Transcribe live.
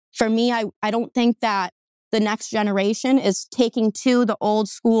for me, I don't think that the next generation is taking to the old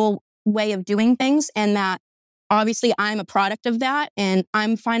school way of doing things, and that obviously I'm a product of that, and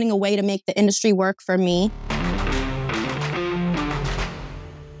I'm finding a way to make the industry work for me.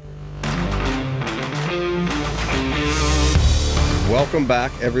 Welcome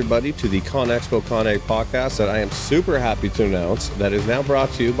back, everybody, to the ConExpo ConAg podcast that I am super happy to announce that is now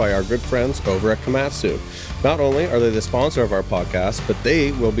brought to you by our good friends over at Komatsu. Not only are they the sponsor of our podcast, but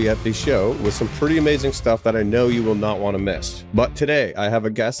they will be at the show with some pretty amazing stuff that I know you will not want to miss. But today, I have a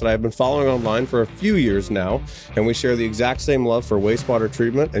guest that I've been following online for a few years now, and we share the exact same love for wastewater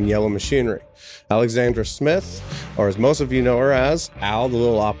treatment and yellow machinery. Alexandra Smith, or as most of you know her as, Al the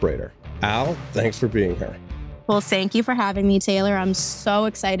Little Operator. Al, thanks for being here. Well, thank you for having me, Taylor. I'm so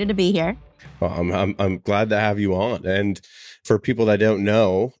excited to be here. Well, I'm glad to have you on. And for people that don't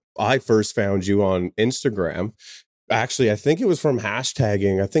know, I first found you on Instagram. Actually, I think it was from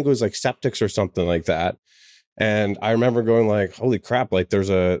hashtagging. I think it was like septics or something like that. And I remember going like, holy crap, like there's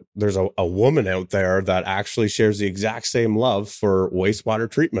a woman out there that actually shares the exact same love for wastewater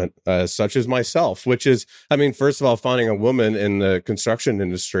treatment, such as myself, which is, I mean, first of all, finding a woman in the construction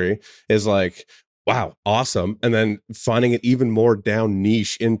industry is like, wow, awesome. And then finding it even more down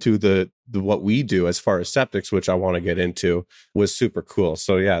niche into the what we do as far as septics, which I want to get into, was super cool.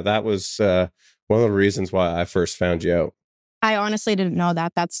 So yeah, that was one of the reasons why I first found you out. I honestly didn't know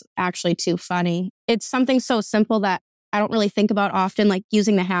that. That's actually too funny. It's something so simple that I don't really think about often, like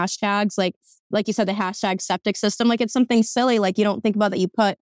using the hashtags, like you said, the hashtag septic system. Like it's something silly, like you don't think about that you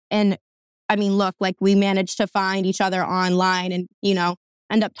put. And I mean, look, like we managed to find each other online and,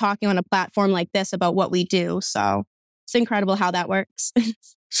 end up talking on a platform like this about what we do. So it's incredible how that works.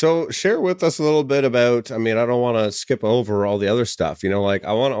 So share with us a little bit about, I mean, I don't want to skip over all the other stuff, like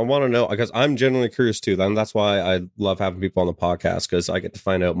I want to know, because I'm genuinely curious too. Then that's why I love having people on the podcast, because I get to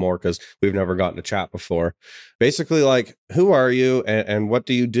find out more, because we've never gotten to chat before. Basically, like, who are you and what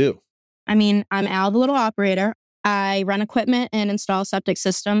do you do? I mean, I'm Al the Little Operator. I run equipment and install septic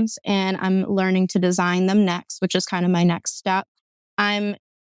systems, and I'm learning to design them next, which is kind of my next step. I'm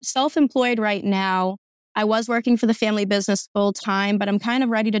self-employed right now. I was working for the family business full time, but I'm kind of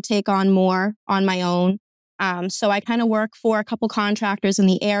ready to take on more on my own. So I kind of work for a couple contractors in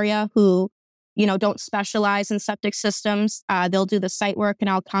the area who, don't specialize in septic systems. They'll do the site work and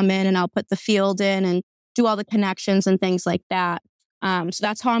I'll come in and I'll put the field in and do all the connections and things like that. So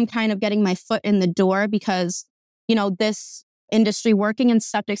that's how I'm kind of getting my foot in the door, because, this industry, working in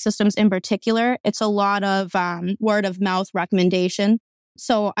septic systems in particular, it's a lot of word of mouth recommendation.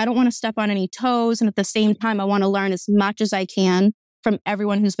 So I don't want to step on any toes. And at the same time, I want to learn as much as I can from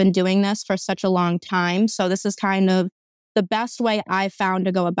everyone who's been doing this for such a long time. So this is kind of the best way I've found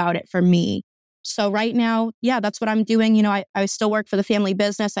to go about it for me. So right now, yeah, that's what I'm doing. I still work for the family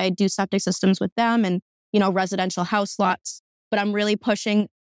business. I do septic systems with them and, residential house lots. But I'm really pushing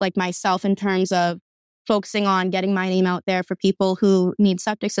like myself in terms of focusing on getting my name out there for people who need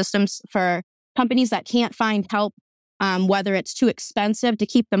septic systems, for companies that can't find help. Whether it's too expensive to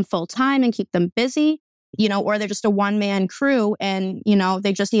keep them full time and keep them busy, or they're just a one-man crew and,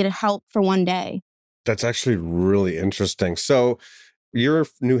 they just needed help for one day. That's actually really interesting. So you're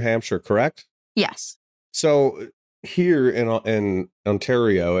New Hampshire, correct? Yes. So here in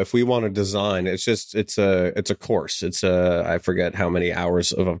Ontario, if we want to design, it's a course. I forget how many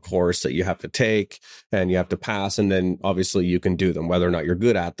hours of a course that you have to take and you have to pass. And then obviously you can do them. Whether or not you're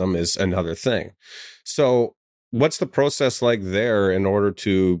good at them is another thing. So what's the process like there in order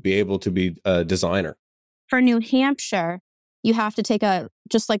to be able to be a designer? For New Hampshire, you have to take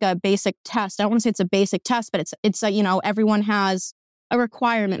just like a basic test. I don't want to say it's a basic test, but it's everyone has a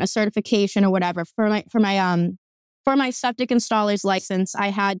requirement, a certification or whatever. For my septic installer's license, I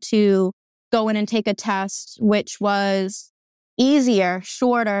had to go in and take a test, which was easier,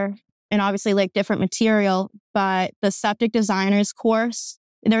 shorter, and obviously like different material. But the septic designer's course,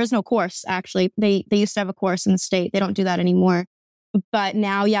 there is no course, actually. They used to have a course in the state. They don't do that anymore. But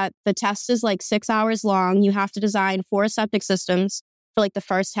now, yeah, the test is like 6 hours long. You have to design 4 septic systems for like the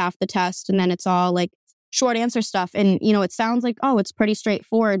first half of the test. And then it's all like short answer stuff. And, it sounds like, oh, it's pretty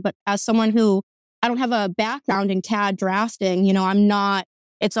straightforward. But as someone who, I don't have a background in CAD drafting,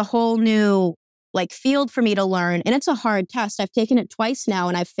 it's a whole new like field for me to learn. And it's a hard test. I've taken it twice now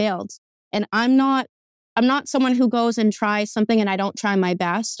and I've failed. And I'm not someone who goes and tries something and I don't try my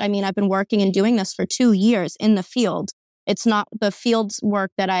best. I mean, I've been working and doing this for 2 years in the field. It's not the field's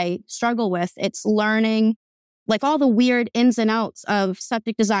work that I struggle with. It's learning like all the weird ins and outs of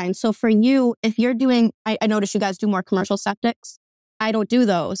septic design. So for you, if you're doing, I notice you guys do more commercial septics. I don't do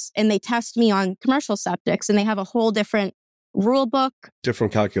those. And they test me on commercial septics and they have a whole different rule book,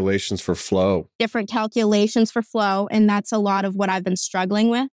 different calculations for flow. And that's a lot of what I've been struggling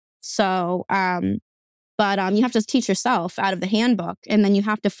with. So, but you have to teach yourself out of the handbook, and then you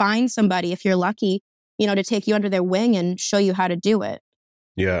have to find somebody, if you're lucky, to take you under their wing and show you how to do it.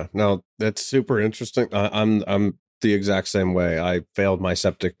 Yeah, no, that's super interesting. I'm the exact same way. I failed my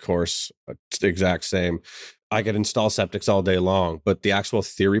septic course, the exact same. I could install septics all day long, but the actual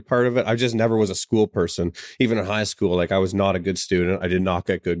theory part of it, I just never was a school person. Even in high school, like I was not a good student. I did not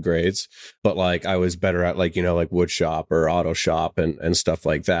get good grades, but like I was better at like wood shop or auto shop and stuff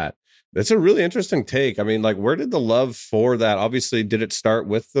like that. It's a really interesting take. I mean, like, where did the love for that? Obviously, did it start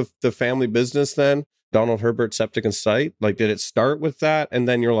with the family business then? Donald Herbert Septic and Site? Like, did it start with that? And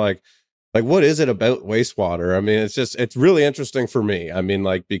then you're like, what is it about wastewater? I mean, it's really interesting for me. I mean,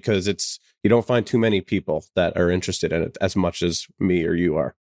 like, because you don't find too many people that are interested in it as much as me or you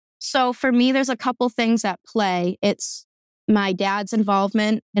are. So for me, there's a couple things at play. It's my dad's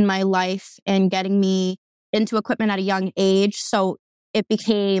involvement in my life and getting me into equipment at a young age. So it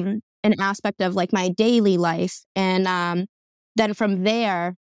became an aspect of like my daily life. And then from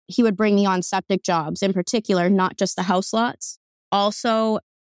there, he would bring me on septic jobs in particular, not just the house lots. Also,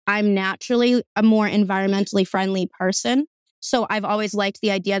 I'm naturally a more environmentally friendly person. So I've always liked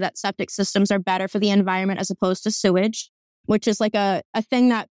the idea that septic systems are better for the environment as opposed to sewage, which is like a thing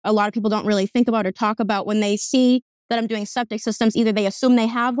that a lot of people don't really think about or talk about. When they see that I'm doing septic systems, either they assume they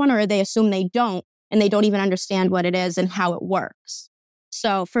have one or they assume they don't, and they don't even understand what it is and how it works.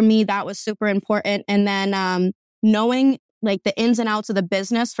 So for me, that was super important. And then knowing like the ins and outs of the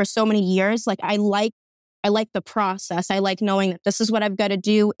business for so many years, like I like the process. I like knowing that this is what I've got to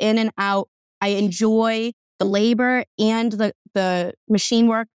do in and out. I enjoy the labor and the machine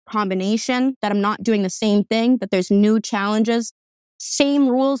work combination, that I'm not doing the same thing, that there's new challenges, same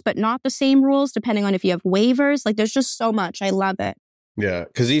rules, but not the same rules, depending on if you have waivers. Like there's just so much. I love it. Yeah,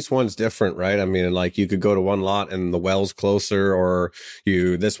 because each one's different, right? I mean, like you could go to one lot and the well's closer, or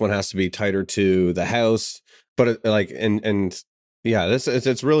this one has to be tighter to the house. But yeah,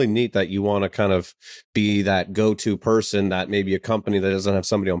 it's really neat that you want to kind of be that go-to person that maybe a company that doesn't have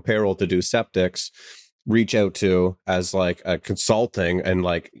somebody on payroll to do septics reach out to as like a consulting, and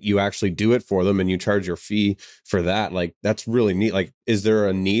like you actually do it for them and you charge your fee for that. Like that's really neat. Like, is there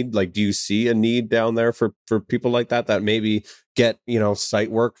a need? Like, do you see a need down there for people like that maybe get, site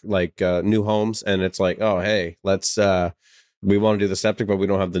work, like new homes, and it's like, oh, hey, let's we want to do the septic, but we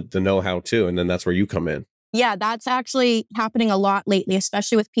don't have the know-how to, and then that's where you come in. Yeah, that's actually happening a lot lately,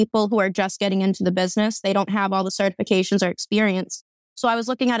 especially with people who are just getting into the business. They don't have all the certifications or experience. So I was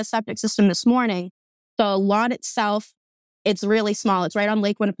looking at a septic system this morning. The lot itself, it's really small. It's right on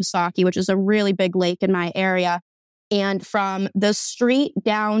Lake Winnipesaukee, which is a really big lake in my area. And from the street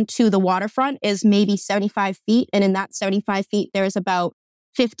down to the waterfront is maybe 75 feet. And in that 75 feet, there's about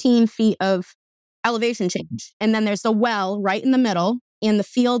 15 feet of elevation change. And then there's the well right in the middle, and the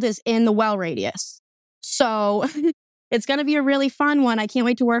field is in the well radius. So it's going to be a really fun one. I can't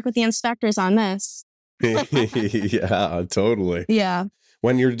wait to work with the inspectors on this. Yeah, totally. Yeah.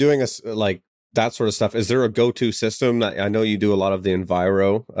 When you're doing like that sort of stuff, is there a go-to system? That I know you do a lot of the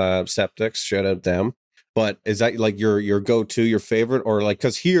Enviro septics, shout out them. But is that like your go-to, your favorite? Or like,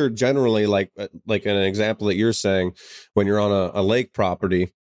 because here generally, like an example that you're saying, when you're on a lake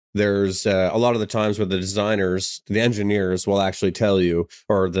property, there's a lot of the times where the engineers will actually tell you,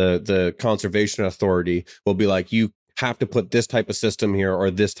 or the conservation authority will be like, you have to put this type of system here or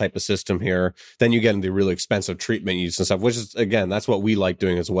this type of system here. Then you get into really expensive treatment use and stuff, which is, again, that's what we like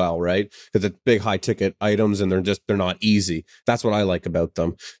doing as well, right? Because it's big high ticket items and they're not easy. That's what I like about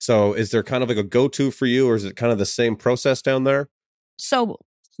them. So is there kind of like a go-to for you, or is it kind of the same process down there? So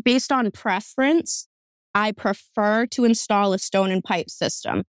based on preference, I prefer to install a stone and pipe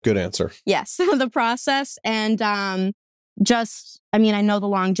system. Good answer. Yes, the process. And I know the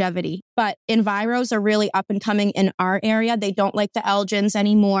longevity, but Enviros are really up and coming in our area. They don't like the Elgins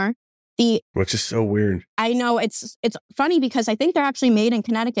anymore. Which is so weird. I know, it's funny because I think they're actually made in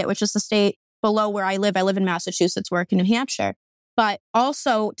Connecticut, which is the state below where I live. I live in Massachusetts, work in New Hampshire. But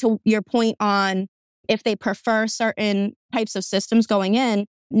also to your point on if they prefer certain types of systems going in,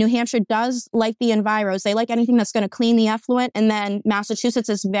 New Hampshire does like the Enviros. They like anything that's going to clean the effluent. And then Massachusetts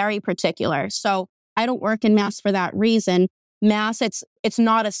is very particular. So I don't work in Mass for that reason. Mass, it's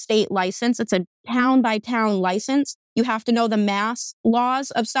not a state license. It's a town by town license. You have to know the Mass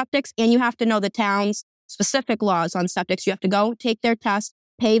laws of septics, and you have to know the town's specific laws on septics. You have to go take their test,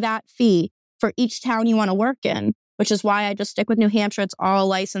 pay that fee for each town you want to work in, which is why I just stick with New Hampshire. It's all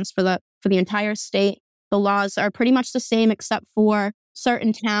licensed for the entire state. The laws are pretty much the same, except for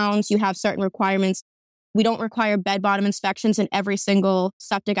certain towns, you have certain requirements. We don't require bed bottom inspections in every single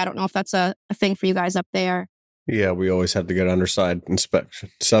septic. I don't know if that's a thing for you guys up there. Yeah, we always have to get underside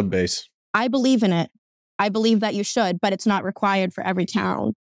inspection, sub-base. I believe in it. I believe that you should, but it's not required for every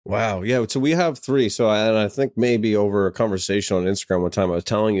town. Wow. Yeah. So we have 3. So I think maybe over a conversation on Instagram one time, I was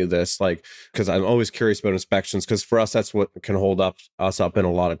telling you this, like, because I'm always curious about inspections, because for us, that's what can hold us up in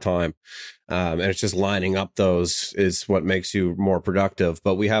a lot of time. And it's just lining up those is what makes you more productive.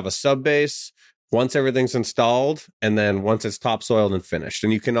 But we have a sub base once everything's installed, and then once it's topsoiled and finished,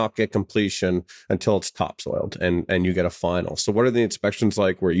 and you cannot get completion until it's topsoiled and you get a final. So what are the inspections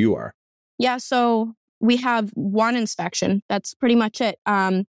like where you are? Yeah. So we have one inspection. That's pretty much it.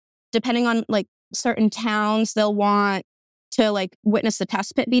 Depending on like certain towns, they'll want to like witness the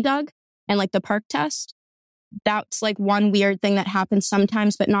test pit be dug and like the perk test. That's like one weird thing that happens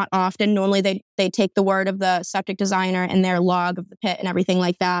sometimes, but not often. Normally they take the word of the septic designer and their log of the pit and everything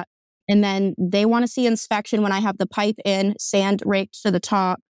like that. And then they want to see inspection when I have the pipe in, sand raked to the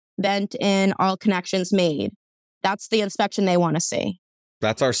top, vent in, all connections made. That's the inspection they want to see.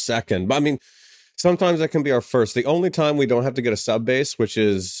 That's our second. But I mean, sometimes that can be our first. The only time we don't have to get a sub base, which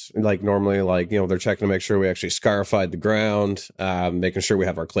is like normally, like, you know, they're checking to make sure we actually scarified the ground, making sure we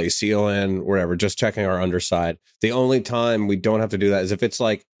have our clay seal in, whatever, just checking our underside. The only time we don't have to do that is if it's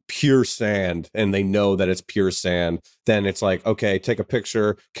like pure sand and they know that it's pure sand, then it's like, okay, take a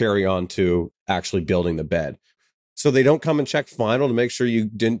picture, carry on to actually building the bed. So they don't come and check final to make sure you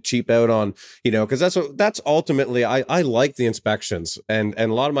didn't cheap out on, you know, because that's ultimately, I like the inspections, and a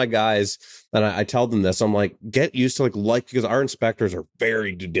lot of my guys, and I tell them this, I'm like, get used to like, because our inspectors are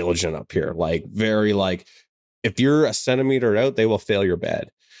very due diligent up here, like very like, if you're a centimeter out, they will fail your bed,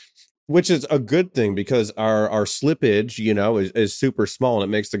 which is a good thing because our slippage, you know, is super small, and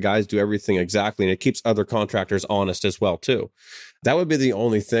it makes the guys do everything exactly, and it keeps other contractors honest as well too. That would be the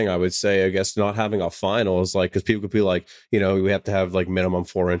only thing I would say, I guess, not having a final is like, because people could be like, you know, we have to have like minimum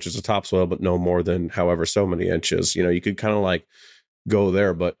 4 inches of topsoil, but no more than however so many inches. You know, you could kind of like go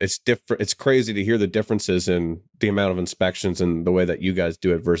there, but it's different. It's crazy to hear the differences in the amount of inspections and the way that you guys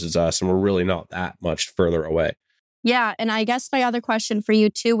do it versus us. And we're really not that much further away. Yeah. And I guess my other question for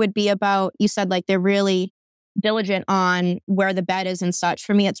you too would be about, you said like they're really diligent on where the bed is and such.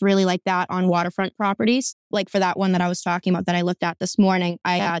 For me, it's really like that on waterfront properties. Like for that one that I was talking about that I looked at this morning,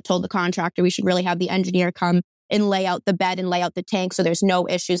 I told the contractor we should really have the engineer come and lay out the bed and lay out the tank so there's no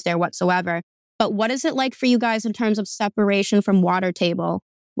issues there whatsoever. But what is it like for you guys in terms of separation from water table?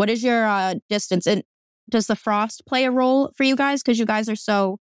 What is your distance? And does the frost play a role for you guys? Because you guys are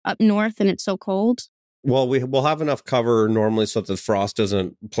so up north and it's so cold. Well, we'll have enough cover normally so that the frost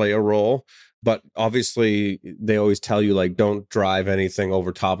doesn't play a role. But obviously, they always tell you, like, don't drive anything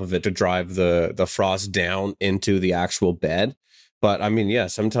over top of it to drive the frost down into the actual bed. But I mean, yeah,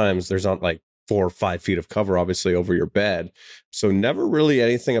 sometimes there's not like 4 or 5 feet of cover, obviously, over your bed. So never really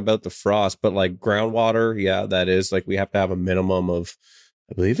anything about the frost. But like groundwater, yeah, that is like we have to have a minimum of,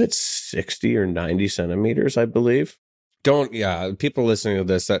 I believe it's 60 or 90 centimeters, I believe. People listening to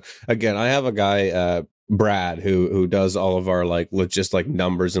this, that again, I have a guy, Brad, who does all of our like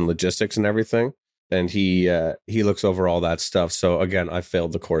numbers and logistics and everything, and he looks over all that stuff. So again, I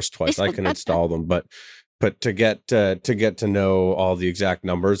failed the course twice. I can install them, but to get to know all the exact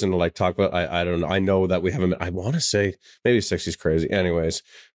numbers and to like talk about, I don't know. I know that we haven't. I want to say maybe 60 is crazy. Anyways,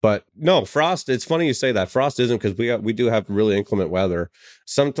 but no, frost. It's funny you say that. Frost isn't, because we do have really inclement weather.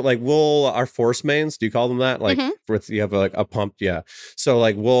 Some like our force mains. Do you call them that? Like you have like a pump. Yeah. So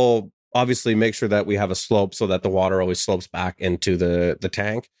like we'll obviously make sure that we have a slope so that the water always slopes back into the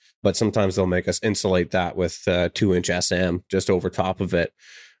tank. But sometimes they'll make us insulate that with 2-inch SM just over top of it.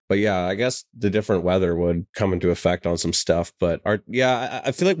 But yeah, I guess the different weather would come into effect on some stuff. But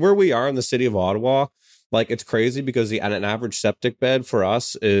I feel like where we are in the city of Ottawa, like it's crazy because an average septic bed for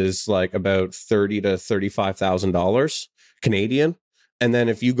us is like about $30,000 to $35,000 Canadian. And then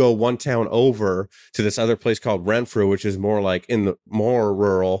if you go one town over to this other place called Renfrew, which is more like in the more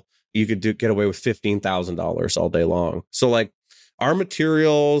rural, you could get away with $15,000 all day long. So like our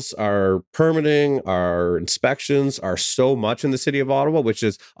materials, our permitting, our inspections are so much in the city of Ottawa, which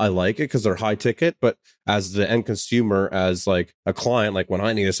is, I like it because they're high ticket. But as the end consumer, as like a client, like when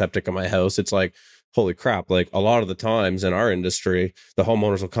I need a septic in my house, it's like, holy crap. Like a lot of the times in our industry, the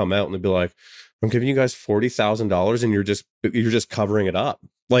homeowners will come out and they'll be like, I'm giving you guys $40,000 and you're just covering it up.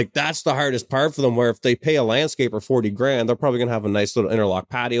 Like that's the hardest part for them, where if they pay a landscaper $40,000, they're probably going to have a nice little interlock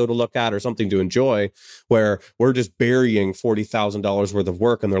patio to look at or something to enjoy, where we're just burying $40,000 worth of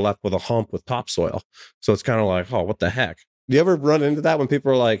work and they're left with a hump with topsoil. So it's kind of like, oh, what the heck? Do you ever run into that when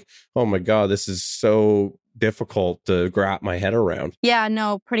people are like, oh my God, this is so difficult to wrap my head around. Yeah,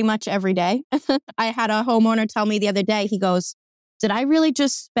 no, pretty much every day. I had a homeowner tell me the other day, he goes, did I really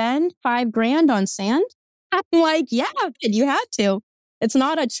just spend $5,000 on sand? I'm like, yeah, kid, you had to. It's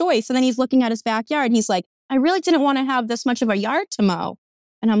not a choice. And then he's looking at his backyard and he's like, I really didn't want to have this much of a yard to mow.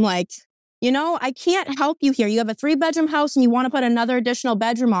 And I'm like, I can't help you here. You have a 3-bedroom house and you want to put another additional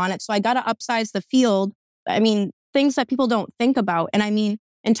bedroom on it. So I got to upsize the field. I mean, things that people don't think about. And I mean,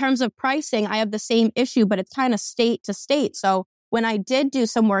 in terms of pricing, I have the same issue, but it's kind of state to state. So when I did do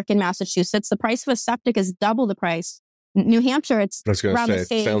some work in Massachusetts, the price of a septic is double the price. New Hampshire, it's around the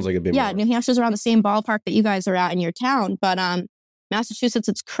same. It sounds like it'd be more. New Hampshire's around the same ballpark that you guys are at in your town. But Massachusetts,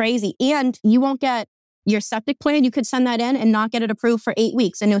 it's crazy. And you won't get your septic plan. You could send that in and not get it approved for 8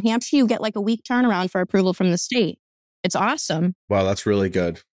 weeks. In New Hampshire, you get like a week turnaround for approval from the state. It's awesome. Wow, that's really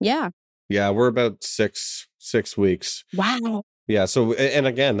good. Yeah. Yeah, we're about six weeks. Wow. Yeah. So, and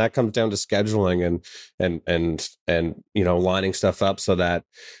again, that comes down to scheduling and lining stuff up so that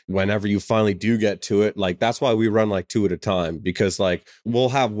whenever you finally do get to it, like that's why we run like 2 at a time, because like we'll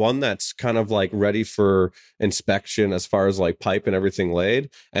have one that's kind of like ready for inspection as far as like pipe and everything laid.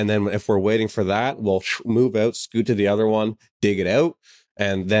 And then if we're waiting for that, we'll move out, scoot to the other one, dig it out.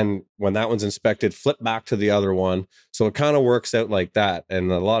 And then when that one's inspected, flip back to the other one. So it kind of works out like that.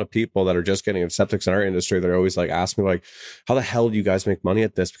 And a lot of people that are just getting into septics in our industry, they're always like, ask me like, how the hell do you guys make money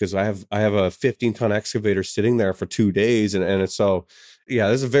at this? Because I have a 15-ton excavator sitting there for 2 days. And it's so,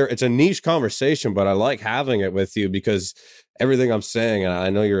 yeah, it's a niche conversation, but I like having it with you because everything I'm saying, and I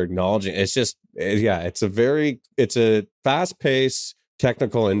know you're acknowledging, it's just, it's a fast-paced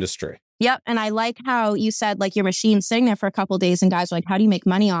technical industry. Yep. And I like how you said like your machine's sitting there for a couple of days and guys are like, how do you make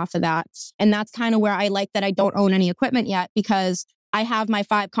money off of that? And that's kind of where I like that I don't own any equipment yet because I have my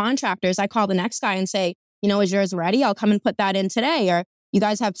 5 contractors. I call the next guy and say, is yours ready? I'll come and put that in today. Or you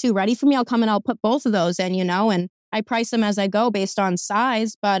guys have 2 ready for me? I'll come and I'll put both of those in, and I price them as I go based on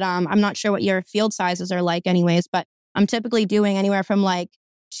size. But I'm not sure what your field sizes are like anyways, but I'm typically doing anywhere from like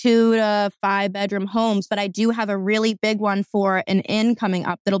 2 to 5 bedroom homes, but I do have a really big one for an inn coming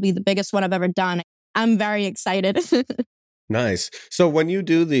up. That'll be the biggest one I've ever done. I'm very excited. Nice. So when you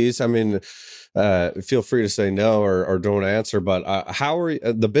do these, I mean, feel free to say no or don't answer, but how are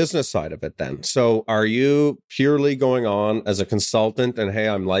the business side of it then? So are you purely going on as a consultant and, hey,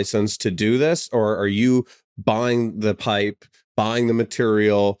 I'm licensed to do this? Or are you buying the pipe, buying the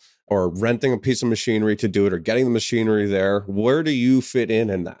material, or renting a piece of machinery to do it, or getting the machinery there? Where do you fit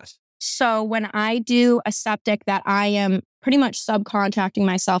in that? So when I do a septic that I am pretty much subcontracting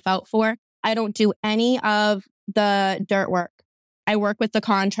myself out for, I don't do any of the dirt work. I work with the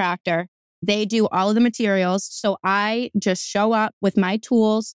contractor. They do all of the materials. So I just show up with my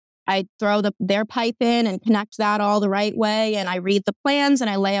tools. I throw their pipe in and connect that all the right way. And I read the plans and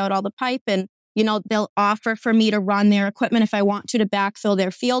I lay out all the pipe, and they'll offer for me to run their equipment if I want to backfill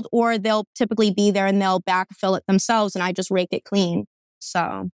their field, or they'll typically be there and they'll backfill it themselves and I just rake it clean.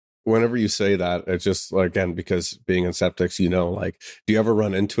 So whenever you say that, it's just, again, because being in septics, like, do you ever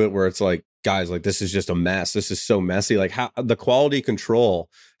run into it where it's like, guys, like, this is just a mess. This is so messy. Like, how the quality control,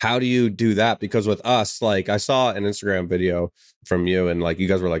 how do you do that? Because with us, like, I saw an Instagram video from you and like, you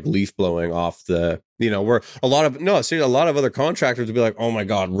guys were like leaf blowing off the, where a lot of other contractors would be like, oh my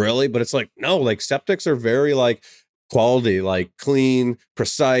God, really? But it's like, no, like septics are very like quality, like clean,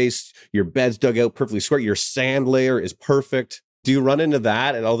 precise. Your bed's dug out perfectly square. Your sand layer is perfect. Do you run into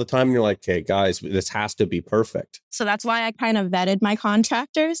that and all the time? And you're like, okay, guys, this has to be perfect. So that's why I kind of vetted my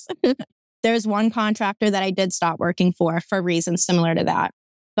contractors. There's one contractor that I did stop working for reasons similar to that.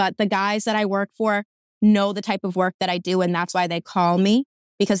 But the guys that I work for know the type of work that I do. And that's why they call me,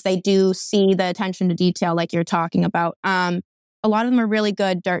 because they do see the attention to detail like you're talking about. A lot of them are really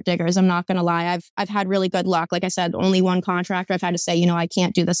good dirt diggers. I'm not going to lie. I've had really good luck. Like I said, only one contractor I've had to say, I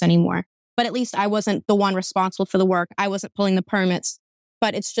can't do this anymore. But at least I wasn't the one responsible for the work. I wasn't pulling the permits.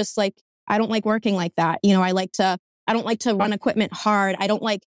 But it's just like, I don't like working like that. I don't like to run equipment hard. I don't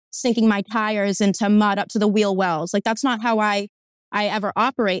like sinking my tires into mud up to the wheel wells. Like, that's not how I ever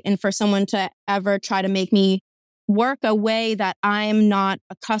operate. And for someone to ever try to make me work a way that I'm not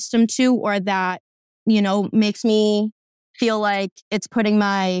accustomed to, or that, makes me feel like it's putting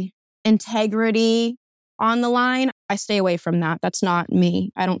my integrity on the line, I stay away from that. That's not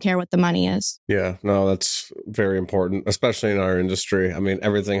me. I don't care what the money is. Yeah, no, that's very important, especially in our industry. I mean,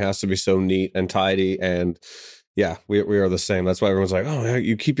 everything has to be so neat and tidy, and yeah, we are the same. That's why everyone's like, oh,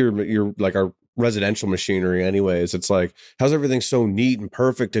 you keep your like our residential machinery anyways. It's like, how's everything so neat and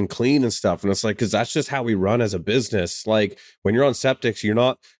perfect and clean and stuff? And it's like, because that's just how we run as a business. Like when you're on septics, you're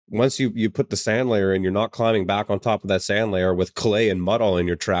not, once you put the sand layer in, you're not climbing back on top of that sand layer with clay and mud all in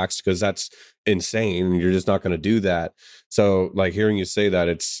your tracks, because that's insane. You're just not going to do that. So like hearing you say that,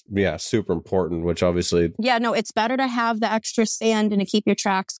 it's super important, which obviously. Yeah, no, it's better to have the extra sand and to keep your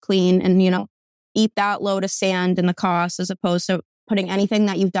tracks clean and, eat that load of sand and the cost, as opposed to putting anything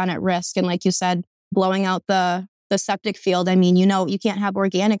that you've done at risk. And like you said, blowing out the septic field. I mean, you can't have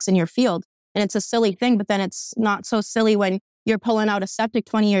organics in your field, and it's a silly thing, but then it's not so silly when you're pulling out a septic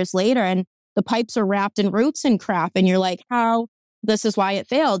 20 years later and the pipes are wrapped in roots and crap. And you're like, how? This is why it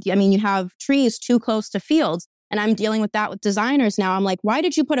failed. I mean, you have trees too close to fields. And I'm dealing with that with designers now. I'm like, why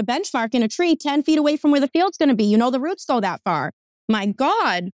did you put a benchmark in a tree 10 feet away from where the field's going to be? The roots go that far. My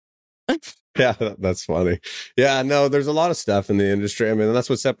God. Yeah, that's funny. Yeah, no, there's a lot of stuff in the industry. I mean,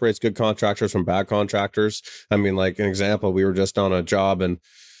 that's what separates good contractors from bad contractors. I mean, like an example, we were just on a job and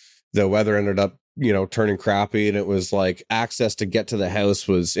the weather ended up, turning crappy, and it was like access to get to the house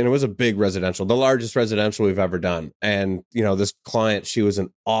was, and it was a big residential, the largest residential we've ever done. And, this client, she was an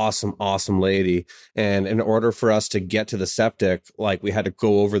awesome, awesome lady. And in order for us to get to the septic, like we had to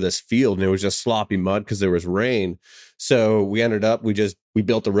go over this field, and it was just sloppy mud because there was rain. So we ended up, we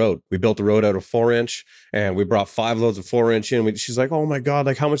built the road. We built the road out of 4-inch, and we brought 5 loads of 4-inch in. She's like, oh my God,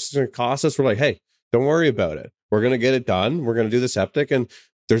 like how much is it going to cost us? We're like, hey, don't worry about it. We're going to get it done. We're going to do the septic, and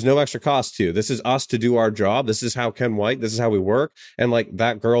there's no extra cost to you. This is us to do our job. This is how Ken White, this is how we work. And like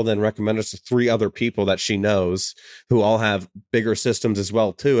that girl then recommended us to 3 other people that she knows who all have bigger systems as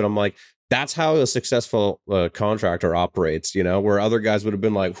well too. And I'm like, that's how a successful contractor operates, where other guys would have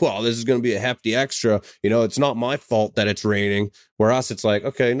been like, well, this is going to be a hefty extra. It's not my fault that it's raining. Where us, it's like,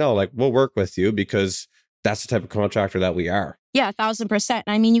 okay, no, like we'll work with you because that's the type of contractor that we are. Yeah, 1,000%.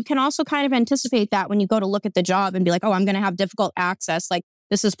 I mean, you can also kind of anticipate that when you go to look at the job and be like, oh, I'm going to have difficult access. Like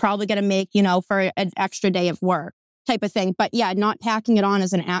this is probably going to make, for an extra day of work type of thing. But yeah, not packing it on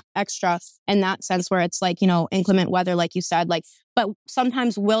as an extra in that sense where it's like, inclement weather, like you said, but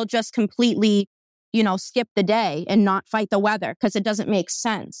sometimes we'll just completely, skip the day and not fight the weather because it doesn't make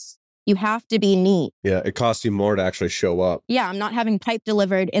sense. You have to be neat. Yeah, it costs you more to actually show up. Yeah, I'm not having pipe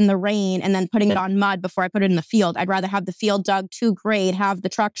delivered in the rain and then putting it on mud before I put it in the field. I'd rather have the field dug to grade, have the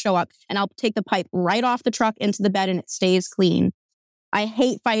truck show up, and I'll take the pipe right off the truck into the bed and it stays clean. I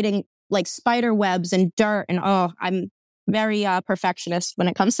hate fighting like spider webs and dirt, and I'm very perfectionist when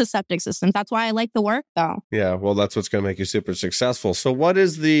it comes to septic systems. That's why I like the work though. Yeah, well, that's what's going to make you super successful. So what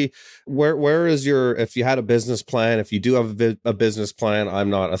is where is your, if you had a business plan, if you do have a business plan, I'm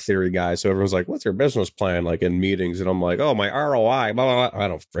not a theory guy. So everyone's like, what's your business plan? Like in meetings, and I'm like, oh, my ROI, blah, blah, blah. I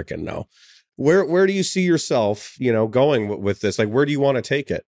don't freaking know. Where do you see yourself, going with this? Like, where do you want to take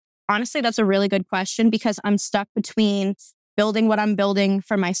it? Honestly, that's a really good question because I'm stuck between building what I'm building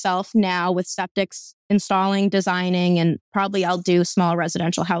for myself now with septics, installing, designing, and probably I'll do small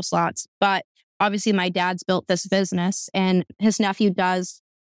residential house lots. But obviously my dad's built this business and his nephew does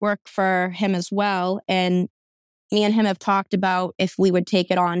work for him as well. And me and him have talked about if we would take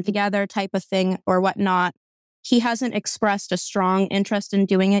it on together type of thing or whatnot. He hasn't expressed a strong interest in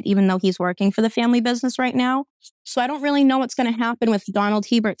doing it, even though he's working for the family business right now. So I don't really know what's going to happen with Donald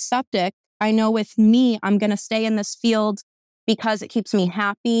Hebert Septic. I know with me, I'm going to stay in this field because it keeps me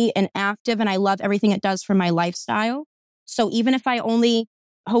happy and active and I love everything it does for my lifestyle. So even if I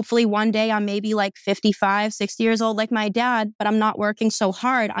hopefully one day I'm maybe like 55, 60 years old like my dad, but I'm not working so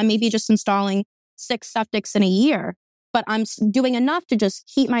hard, I may be just installing 6 septics in a year, but I'm doing enough to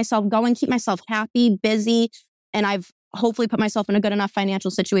just keep myself going, keep myself happy, busy, and I've hopefully put myself in a good enough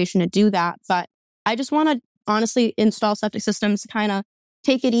financial situation to do that. But I just want to honestly install septic systems, kind of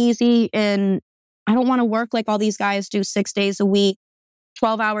take it easy, and I don't want to work like all these guys do 6 days a week,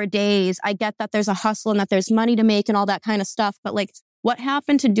 12-hour days. I get that there's a hustle and that there's money to make and all that kind of stuff. But like, what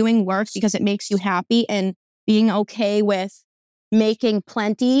happened to doing work because it makes you happy and being okay with making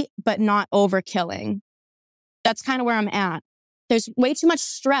plenty, but not overkilling? That's kind of where I'm at. There's way too much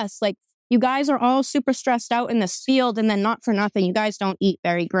stress. Like, you guys are all super stressed out in this field, and then not for nothing, you guys don't eat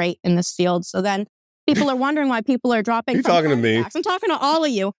very great in this field. So then people are wondering why people are dropping. You're talking to me. I'm talking to all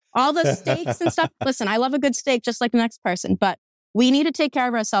of you. All the steaks and stuff. Listen, I love a good steak just like the next person, but we need to take care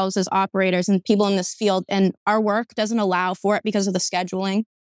of ourselves as operators and people in this field. And our work doesn't allow for it because of the scheduling.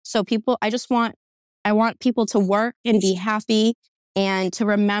 So I want people to work and be happy and to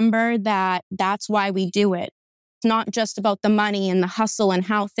remember that that's why we do it. It's not just about the money and the hustle and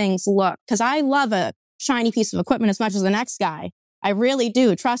how things look. Because I love a shiny piece of equipment as much as the next guy. I really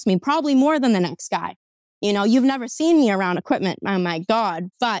do. Trust me, probably more than the next guy. You've never seen me around equipment. Oh my God.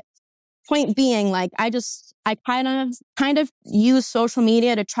 But point being, like, I kind of use social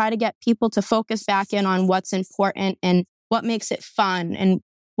media to try to get people to focus back in on what's important and what makes it fun and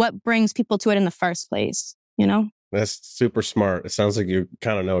what brings people to it in the first place, you know? That's super smart. It sounds like you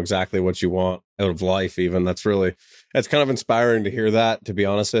kind of know exactly what you want out of life, even. That's kind of inspiring to hear that, to be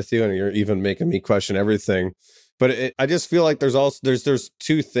honest with you. And you're even making me question everything. But I just feel like there's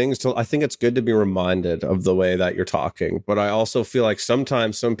two things to, I think it's good to be reminded of the way that you're talking. But I also feel like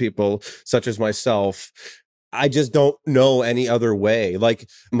sometimes some people, such as myself, I just don't know any other way. Like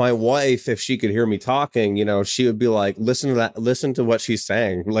my wife, if she could hear me talking, she would be like, listen to what she's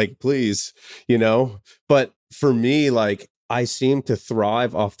saying. Like, please, but for me, like, I seem to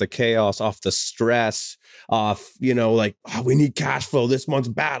thrive off the chaos, off the stress, off, like, oh, we need cash flow. This month's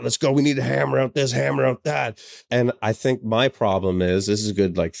bad. Let's go. We need to hammer out this, hammer out that. And I think my problem is, this is a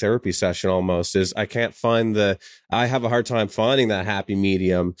good like therapy session almost, is I have a hard time finding that happy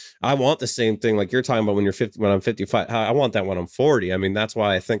medium. I want the same thing like you're talking about when I'm 55. I want that when I'm 40. I mean, that's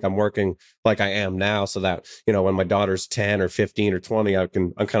why I think I'm working like I am now, so that, when my daughter's 10 or 15 or 20, I'm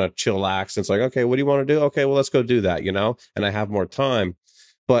kind of chillax. It's like, okay, what do you want to do? Okay, well, let's go do that, and I have more time.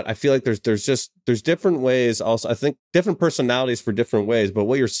 But I feel like there's different ways also. I think different personalities for different ways. But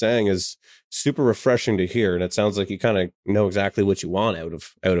what you're saying is super refreshing to hear. And it sounds like you kind of know exactly what you want out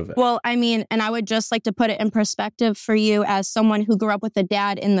of it. Well, I mean, and I would just like to put it in perspective for you as someone who grew up with a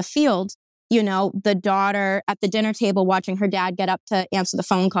dad in the field, the daughter at the dinner table watching her dad get up to answer the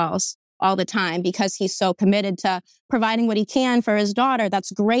phone calls all the time because he's so committed to providing what he can for his daughter.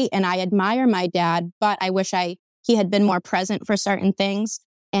 That's great. And I admire my dad, but I wish he had been more present for certain things.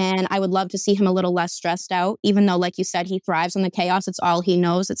 And I would love to see him a little less stressed out, even though, like you said, he thrives on the chaos. It's all he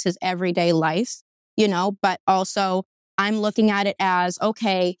knows. It's his everyday life, but also I'm looking at it as,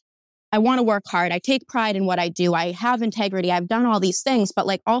 okay, I want to work hard. I take pride in what I do. I have integrity. I've done all these things, but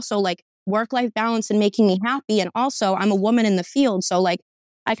like also like work-life balance and making me happy. And also I'm a woman in the field. So like,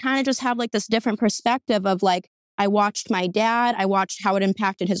 I kind of just have like this different perspective of like, I watched my dad. I watched how it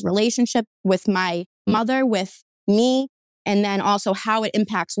impacted his relationship with my mother, with me, and then also how it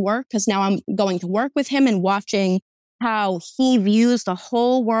impacts work. Because now I'm going to work with him and watching how he views the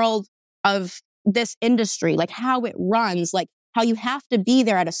whole world of this industry, like how it runs, like how you have to be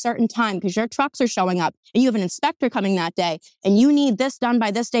there at a certain time because your trucks are showing up and you have an inspector coming that day and you need this done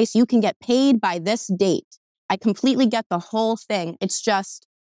by this day so you can get paid by this date. I completely get the whole thing. It's just,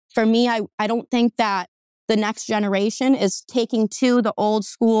 for me, I don't think that the next generation is taking to the old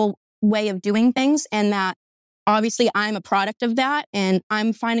school way of doing things, and that obviously I'm a product of that, and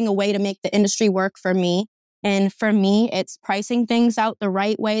I'm finding a way to make the industry work for me. And for me, it's pricing things out the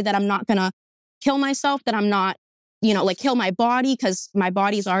right way, that I'm not going to kill myself, that I'm not, like kill my body because my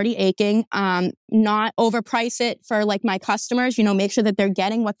body's already aching. Not overprice it for like my customers, make sure that they're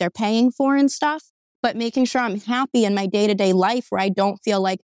getting what they're paying for and stuff, but making sure I'm happy in my day-to-day life where I don't feel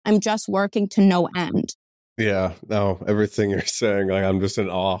like I'm just working to no end. Yeah, no, everything you're saying, like, I'm just in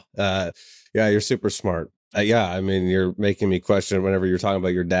awe. Yeah, you're super smart. Yeah, I mean, you're making me question whenever you're talking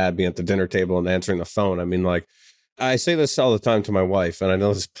about your dad being at the dinner table and answering the phone. I mean, like, I say this all the time to my wife, and I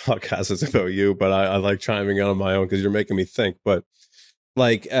know this podcast is about you, but I like chiming in on my own because you're making me think. But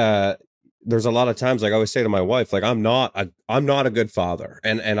like, there's a lot of times, like I always say to my wife, like, I'm not a good father.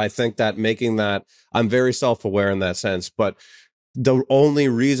 And I think that I'm very self-aware in that sense, but the only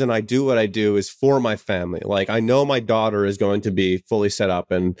reason I do what I do is for my family. Like, I know my daughter is going to be fully set up,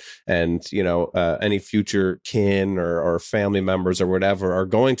 and any future kin or family members or whatever are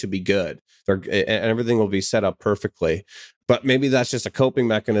going to be good. And everything will be set up perfectly. But maybe that's just a coping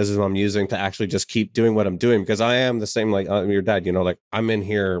mechanism I'm using to actually just keep doing what I'm doing, because I am the same, like your dad, like I'm in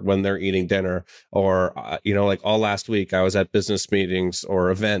here when they're eating dinner, or, like all last week I was at business meetings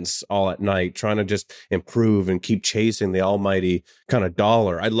or events all at night, trying to just improve and keep chasing the almighty kind of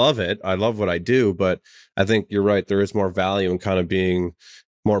dollar. I love it. I love what I do, but I think you're right. There is more value in kind of being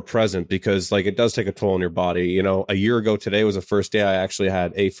more present, because like it does take a toll on your body. A year ago today was the first day I actually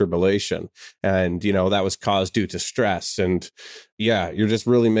had afibrillation, and that was caused due to stress. And yeah, you're just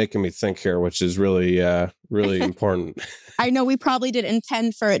really making me think here, which is really really important. I know we probably didn't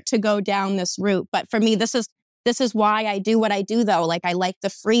intend for it to go down this route, but for me, this is why I do what I do, though. Like, I like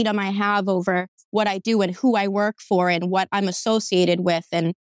the freedom I have over what I do and who I work for and what I'm associated with,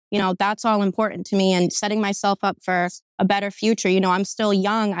 and that's all important to me, and setting myself up for a better future. I'm still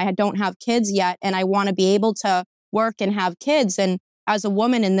young. I don't have kids yet, and I want to be able to work and have kids. And as a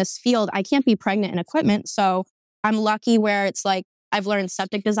woman in this field, I can't be pregnant in equipment. So I'm lucky where it's like I've learned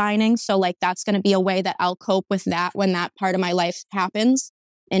septic designing. So like that's going to be a way that I'll cope with that when that part of my life happens.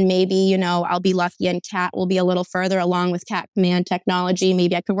 And maybe, you know, I'll be lucky and Cat will be a little further along with Cat Command technology.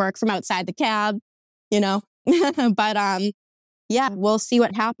 Maybe I could work from outside the cab, you know, but yeah, we'll see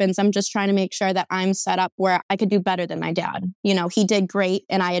what happens. I'm just trying to make sure that I'm set up where I could do better than my dad. You know, he did great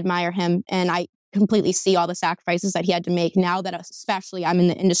and I admire him and I completely see all the sacrifices that he had to make now that especially I'm in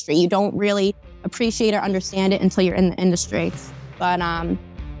the industry. You don't really appreciate or understand it until you're in the industry. But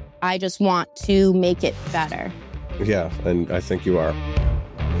I just want to make it better. Yeah, and I think you are.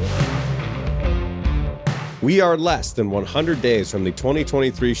 We are less than 100 days from the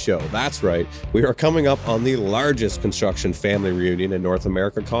 2023 show. That's right. We are coming up on the largest construction family reunion in North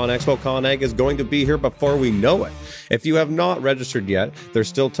America. ConExpo ConAg is going to be here before we know it. If you have not registered yet, there's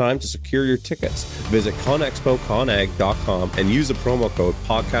still time to secure your tickets. Visit conexpoconag.com and use the promo code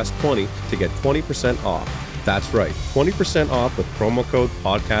podcast20 to get 20% off. That's right, 20% off with promo code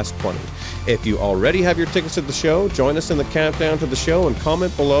podcast20. If you already have your tickets to the show, join us in the countdown to the show and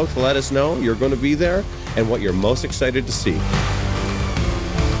comment below to let us know you're going to be there and what you're most excited to see.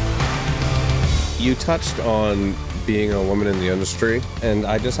 You touched on being a woman in the industry, and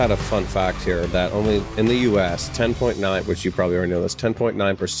I just had a fun fact here that only in the US, 10.9, which you probably already know this,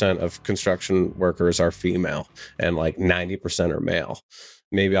 10.9% of construction workers are female and like 90% are male.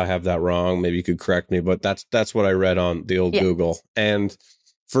 Maybe I have that wrong. Maybe you could correct me, but that's what I read on the old Google. And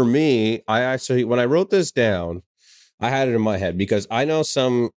for me, I actually, when I wrote this down, I had it in my head because I know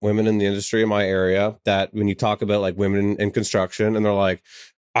some women in the industry in my area that when you talk about like women in construction and they're like,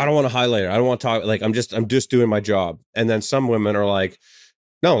 I don't want to highlight it. I don't want to talk, like, I'm just doing my job. And then some women are like,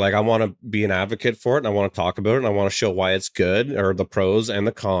 no, like I want to be an advocate for it and I want to talk about it and I want to show why it's good or the pros and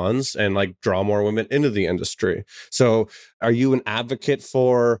the cons and like draw more women into the industry. So are you an advocate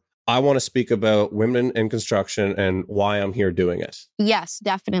for, I want to speak about women in construction and why I'm here doing it? Yes,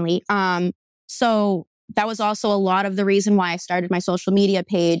 definitely. So that was also a lot of the reason why I started my social media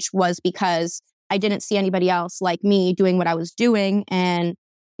page was because I didn't see anybody else like me doing what I was doing. And,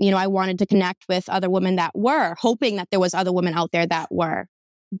 you know, I wanted to connect with other women that were, hoping that there was other women out there that were.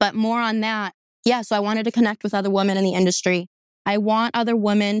 But more on that. Yeah, so I wanted to connect with other women in the industry. I want other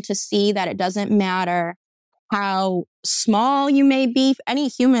women to see that it doesn't matter how small you may be, any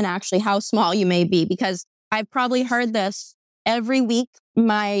human actually, how small you may be, because I've probably heard this every week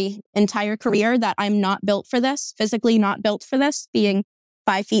my entire career that I'm not built for this, physically not built for this, being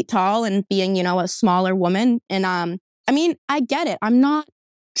 5 feet tall and being, you know, a smaller woman. And I mean, I get it. I'm not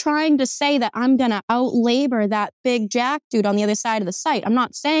trying to say that I'm going to out-labor that big jack dude on the other side of the site. I'm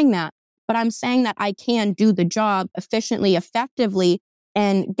not saying that, but I'm saying that I can do the job efficiently, effectively,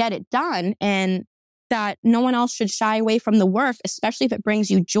 and get it done. And that no one else should shy away from the work, especially if it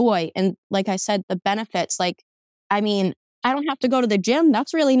brings you joy. And like I said, the benefits, like, I mean, I don't have to go to the gym.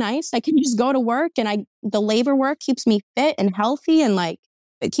 That's really nice. I can just go to work and the labor work keeps me fit and healthy and like,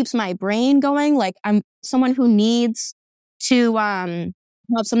 it keeps my brain going. Like I'm someone who needs to,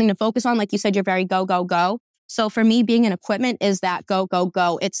 have something to focus on. Like you said, you're very go, go, go. So for me, being in equipment is that go, go,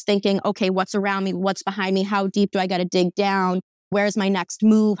 go. It's thinking, okay, what's around me? What's behind me? How deep do I got to dig down? Where's my next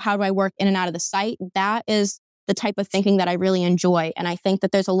move? How do I work in and out of the site? That is the type of thinking that I really enjoy. And I think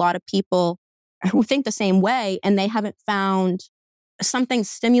that there's a lot of people who think the same way and they haven't found something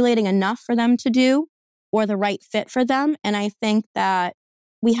stimulating enough for them to do or the right fit for them. And I think that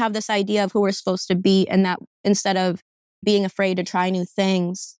we have this idea of who we're supposed to be and that instead of being afraid to try new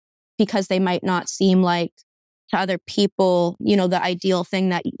things because they might not seem like to other people, you know, the ideal thing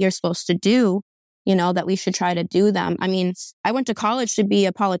that you're supposed to do, you know, that we should try to do them. I mean, I went to college to be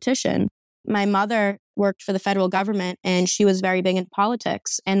a politician. My mother worked for the federal government and she was very big in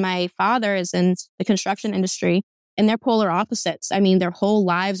politics. And my father is in the construction industry and they're polar opposites. I mean, their whole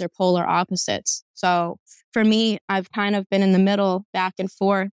lives are polar opposites. So for me, I've kind of been in the middle, back and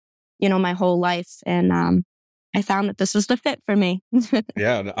forth, you know, my whole life. And, I found that this was the fit for me.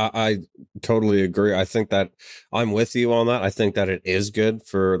 Yeah, I totally agree. I think that I'm with you on that. I think that it is good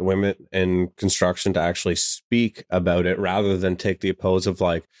for the women in construction to actually speak about it rather than take the approach of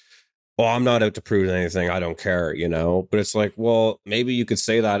like, well, I'm not out to prove anything. I don't care, you know, but it's like, well, maybe you could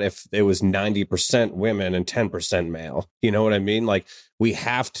say that if it was 90% women and 10% male, you know what I mean? Like we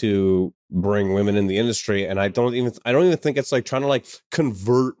have to bring women in the industry. And I don't even think it's like trying to like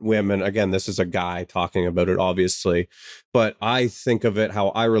convert women. Again, this is a guy talking about it, obviously, but I think of it, how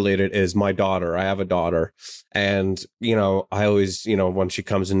I relate it is my daughter. I have a daughter and, you know, I always, you know, when she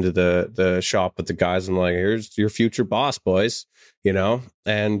comes into the shop with the guys, I'm like, here's your future boss, boys, you know?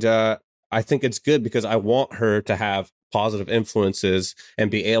 And, I think it's good because I want her to have positive influences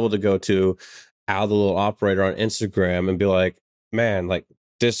and be able to go to Al the Little Operator on Instagram and be like, man, like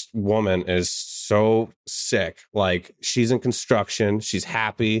this woman is so sick. Like, she's in construction, she's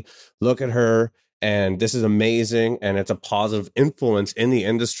happy. Look at her. And this is amazing. And it's a positive influence in the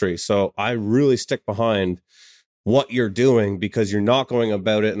industry. So I really stick behind what you're doing, because you're not going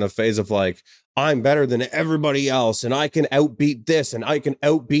about it in the phase of like, I'm better than everybody else and I can outbeat this and I can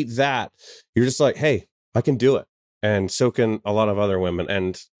outbeat that. You're just like, hey, I can do it. And so can a lot of other women.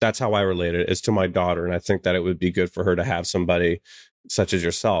 And that's how I relate it, is to my daughter. And I think that it would be good for her to have somebody such as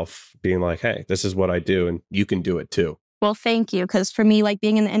yourself being like, hey, this is what I do and you can do it too. Well, thank you. Because for me, like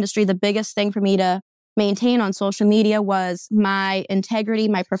being in the industry, the biggest thing for me to maintain on social media was my integrity,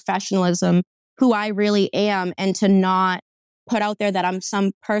 my professionalism, who I really am, and to not put out there that I'm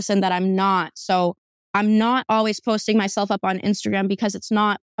some person that I'm not. So I'm not always posting myself up on Instagram because it's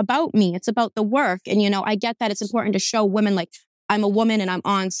not about me. It's about the work. And, I get that it's important to show women like I'm a woman and I'm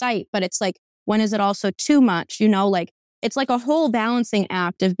on site, but it's like, when is it also too much? Like it's like a whole balancing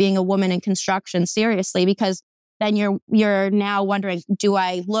act of being a woman in construction, seriously, because then you're now wondering, do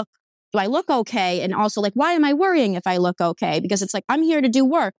I look okay? And also like, why am I worrying if I look okay? Because it's like, I'm here to do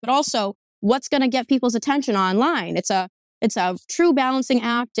work, but also what's going to get people's attention online? It's a true balancing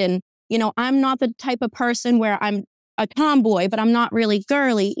act. And, I'm not the type of person where I'm a tomboy, but I'm not really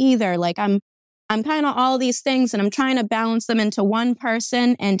girly either. Like I'm kind of all these things, and I'm trying to balance them into one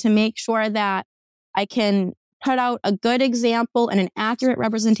person and to make sure that I can put out a good example and an accurate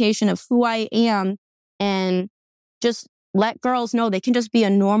representation of who I am, and just let girls know they can just be a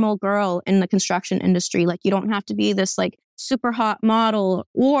normal girl in the construction industry. Like, you don't have to be this like super hot model,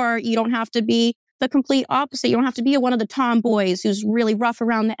 or you don't have to be the complete opposite. You don't have to be one of the tomboys who's really rough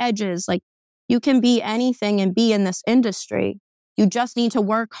around the edges. Like, you can be anything and be in this industry. You just need to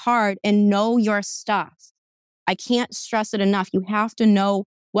work hard and know your stuff. I can't stress it enough. You have to know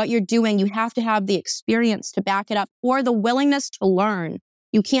what you're doing. You have to have the experience to back it up, or the willingness to learn.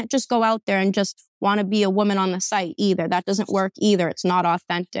 You can't just go out there and just want to be a woman on the site either. That doesn't work either. It's not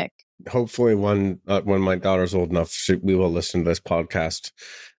authentic. Hopefully when my daughter's old enough, we will listen to this podcast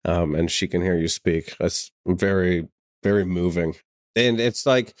and she can hear you speak. That's very, very moving. And it's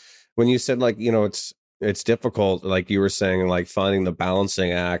like, when you said like, it's difficult, like you were saying, like finding the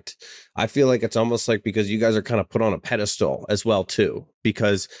balancing act. I feel like it's almost like, because you guys are kind of put on a pedestal as well too,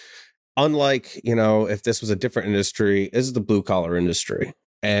 because unlike, if this was a different industry, this is the blue collar industry.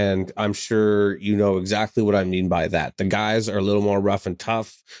 And I'm sure you know exactly what I mean by that. The guys are a little more rough and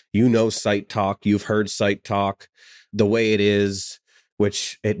tough. Site talk. You've heard site talk the way it is,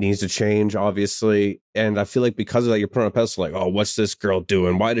 which it needs to change, obviously. And I feel like because of that, you're put on a pedestal, like, oh, what's this girl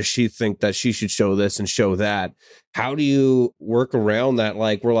doing? Why does she think that she should show this and show that? How do you work around that?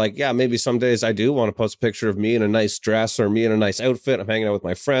 Like, we're like, yeah, maybe some days I do want to post a picture of me in a nice dress or me in a nice outfit. I'm hanging out with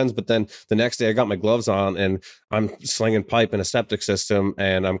my friends. But then the next day I got my gloves on and I'm slinging pipe in a septic system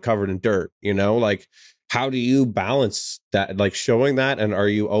and I'm covered in dirt, like, how do you balance that, like showing that? And are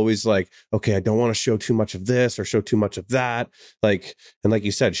you always like, okay, I don't want to show too much of this or show too much of that? Like, and like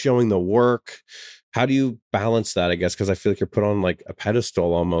you said, showing the work. How do you balance that, I guess? Because I feel like you're put on like a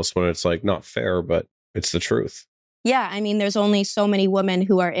pedestal almost, when it's like not fair, but it's the truth. Yeah, I mean, there's only so many women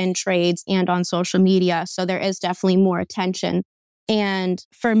who are in trades and on social media. So there is definitely more attention. And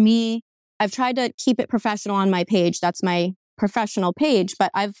for me, I've tried to keep it professional on my page. That's my professional page,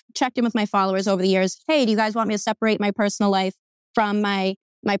 but I've checked in with my followers over the years. Hey, do you guys want me to separate my personal life from my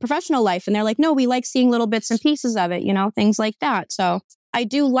professional life? And they're like, no, we like seeing little bits and pieces of it, things like that. So I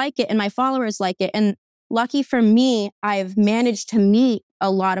do like it, and my followers like it. And lucky for me, I've managed to meet a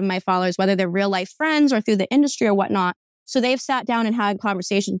lot of my followers, whether they're real life friends or through the industry or whatnot. So they've sat down and had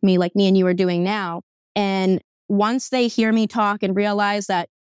conversations with me like me and you are doing now. And once they hear me talk and realize that,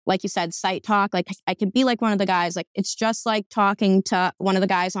 like you said, site talk, like I could be like one of the guys, like it's just like talking to one of the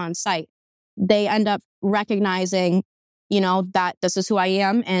guys on site. They end up recognizing, that this is who I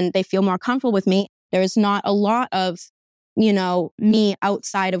am, and they feel more comfortable with me. There's not a lot of, me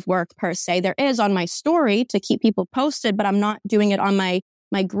outside of work per se. There is on my story to keep people posted, but I'm not doing it on my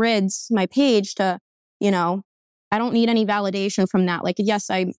grids, my page to, I don't need any validation from that. Like, yes,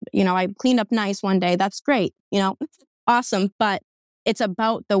 I cleaned up nice one day. That's great. Awesome. But it's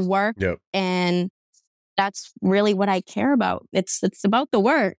about the work. Yep. And that's really what I care about. It's about the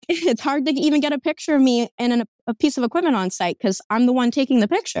work. It's hard to even get a picture of me and a piece of equipment on site because I'm the one taking the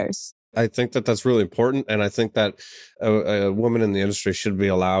pictures. I think that that's really important. And I think that a woman in the industry should be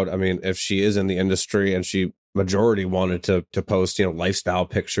allowed. I mean, if she is in the industry and she majority wanted to post, lifestyle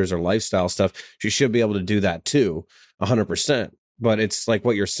pictures or lifestyle stuff, she should be able to do that too, 100%. But it's like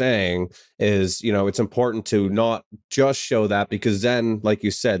what you're saying is, it's important to not just show that, because then, like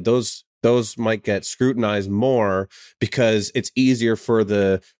you said, those those might get scrutinized more because it's easier for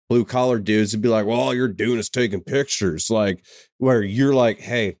the blue collar dudes to be like, well, all you're doing is taking pictures. Like, where you're like,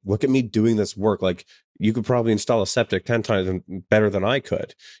 hey, look at me doing this work. Like, you could probably install a septic 10 times better than I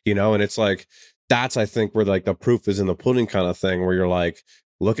could, and it's like, that's, I think, where like the proof is in the pudding kind of thing, where you're like,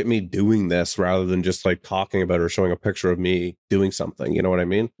 look at me doing this rather than just like talking about it or showing a picture of me doing something. You know what I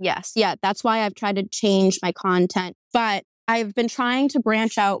mean? Yes. Yeah. That's why I've tried to change my content, but I've been trying to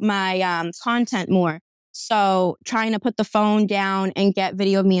branch out my content more. So trying to put the phone down and get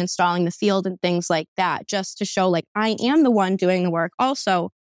video of me installing the field and things like that, just to show like I am the one doing the work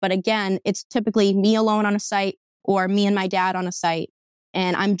also. But again, it's typically me alone on a site or me and my dad on a site.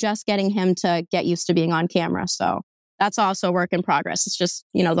 And I'm just getting him to get used to being on camera. So that's also a work in progress. It's just,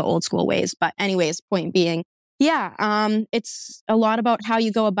 the old school ways. But anyways, point being, it's a lot about how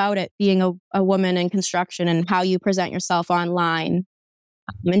you go about it, being a woman in construction and how you present yourself online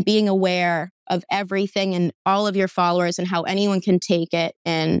and being aware of everything and all of your followers and how anyone can take it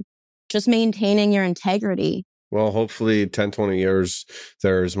and just maintaining your integrity. Well, hopefully 10, 20 years,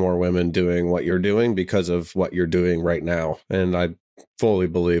 there's more women doing what you're doing because of what you're doing right now. And I fully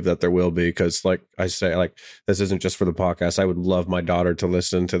believe that there will be, because like I say, like, this isn't just for the podcast. I would love my daughter to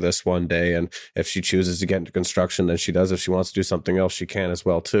listen to this one day. And if she chooses to get into construction, then she does. If she wants to do something else, she can as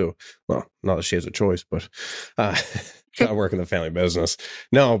well too. Well, not that she has a choice, but I work in the family business.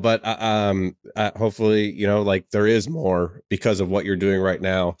 No, but hopefully, like there is more because of what you're doing right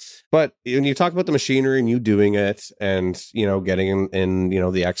now. But when you talk about the machinery and you doing it and, getting in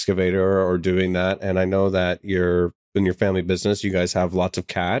the excavator or doing that. And I know that in your family business, you guys have lots of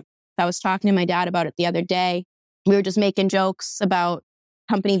cat. I was talking to my dad about it the other day. We were just making jokes about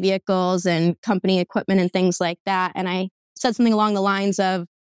company vehicles and company equipment and things like that. And I said something along the lines of,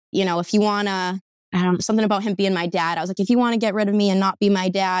 if you want to, something about him being my dad. I was like, if you want to get rid of me and not be my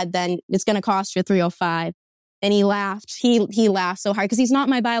dad, then it's going to cost you $305. And he laughed. He laughed so hard because he's not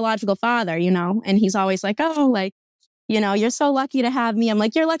my biological father, and he's always like, oh, like, you're so lucky to have me. I'm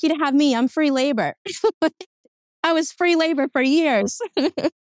like, you're lucky to have me. I'm free labor. I was free labor for years.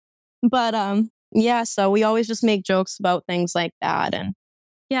 But so we always just make jokes about things like that. And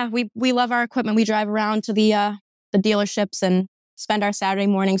yeah, we love our equipment. We drive around to the dealerships and spend our Saturday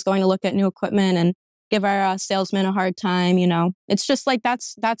mornings going to look at new equipment and give our salesmen a hard time. It's just like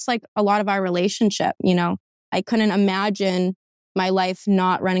that's like a lot of our relationship. I couldn't imagine my life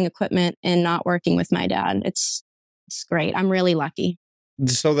not running equipment and not working with my dad. It's great. I'm really lucky.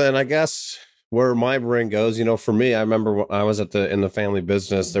 So then I guess where my brain goes, for me, I remember when I was in the family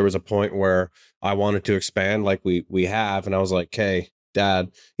business, there was a point where I wanted to expand like we have. And I was like, okay,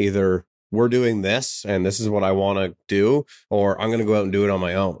 Dad, either we're doing this and this is what I want to do, or I'm going to go out and do it on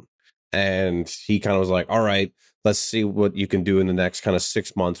my own. And he kind of was like, all right, let's see what you can do in the next kind of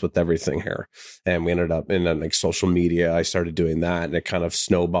 6 months with everything here. And we ended up in like social media. I started doing that and it kind of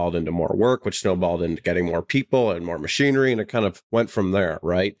snowballed into more work, which snowballed into getting more people and more machinery. And it kind of went from there.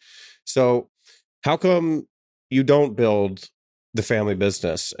 Right. So how come you don't build the family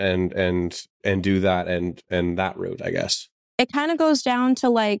business and do that and that route, I guess? It kind of goes down to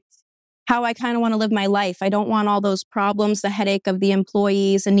like how I kind of want to live my life. I don't want all those problems, the headache of the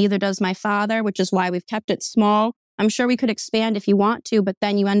employees, and neither does my father, which is why we've kept it small. I'm sure we could expand if you want to, but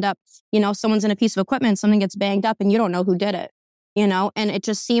then you end up, someone's in a piece of equipment, something gets banged up and you don't know who did it, and it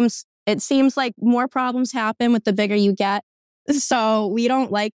seems like more problems happen with the bigger you get. So we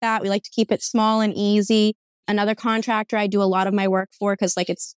don't like that. We like to keep it small and easy. Another contractor I do a lot of my work for, because like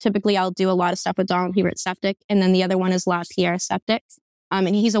it's typically I'll do a lot of stuff with Donald Hebert Septic. And then the other one is LaPierre Septic. And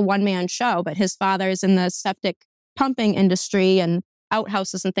he's a one-man show, but his father's in the septic pumping industry and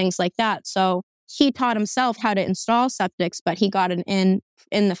outhouses and things like that. So he taught himself how to install septics, but he got it in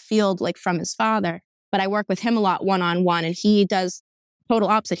the field like from his father. But I work with him a lot one-on-one, and he does total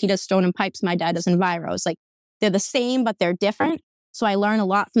opposite. He does stone and pipes. My dad does enviros. Like they're the same, but they're different. So I learn a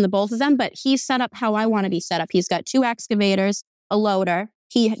lot from the both of them, but he's set up how I want to be set up. He's got 2 excavators, a loader.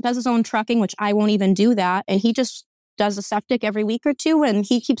 He does his own trucking, which I won't even do that. And he just does a septic every week or two, and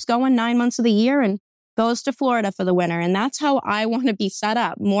he keeps going 9 months of the year and goes to Florida for the winter. And that's how I want to be set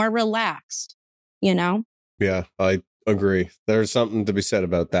up, more relaxed, Yeah, I agree. There's something to be said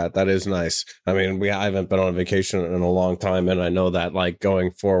about that. That is nice. I mean, I haven't been on vacation in a long time, and I know that like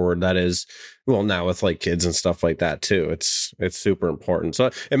going forward, that is, well, now with like kids and stuff like that too, it's super important. So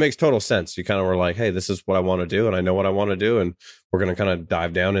it makes total sense. You kind of were like, hey, this is what I want to do, and I know what I want to do, and we're going to kind of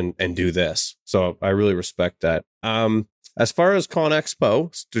dive down and do this. So I really respect that. As far as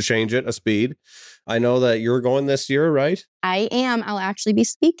ConExpo, to change it a speed, I know that you're going this year, right? I am. I'll actually be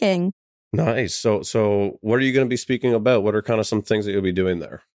speaking. Nice. So what are you going to be speaking about? What are kind of some things that you'll be doing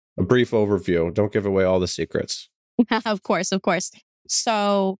there? A brief overview. Don't give away all the secrets. Of course, of course.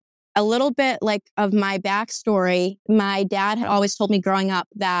 So a little bit like of my backstory, my dad had always told me growing up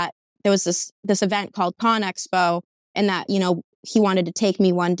that there was this event called ConExpo, and that, he wanted to take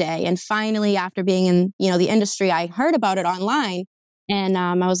me one day. And finally, after being in, the industry, I heard about it online. And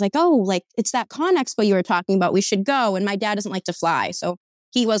I was like, oh, like, it's that ConExpo you were talking about. We should go. And my dad doesn't like to fly. So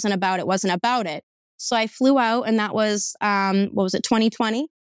he wasn't about it. So I flew out, and that was, 2020?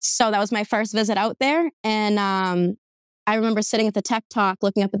 So that was my first visit out there. And I remember sitting at the Tech Talk,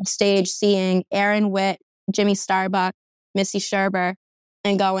 looking up at the stage, seeing Aaron Witt, Jimmy Starbuck, Missy Sherber,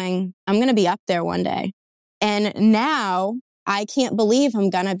 and going, I'm going to be up there one day. And now I can't believe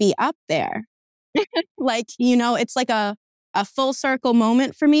I'm going to be up there. Like, it's like a full circle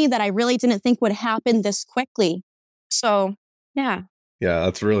moment for me that I really didn't think would happen this quickly. So, yeah. Yeah,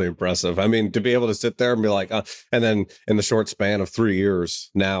 that's really impressive. I mean, to be able to sit there and be like, and then in the short span of 3 years,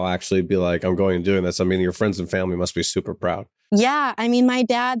 now actually be like, I'm going and doing this. I mean, your friends and family must be super proud. Yeah. I mean, my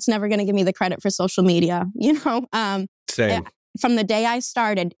dad's never going to give me the credit for social media, Same. From the day I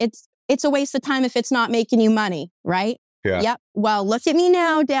started, it's a waste of time if it's not making you money, right? Yeah. Yep. Well, look at me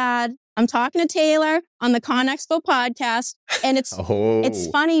now, Dad. I'm talking to Taylor on the ConExpo podcast. And it's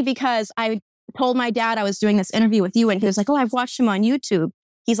funny because I told my dad I was doing this interview with you, and he was like, oh, I've watched him on YouTube.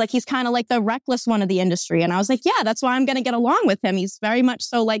 He's like, he's kind of like the reckless one of the industry. And I was like, yeah, that's why I'm going to get along with him. He's very much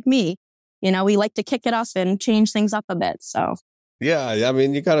so like me. We like to kick it up and change things up a bit. So. Yeah, I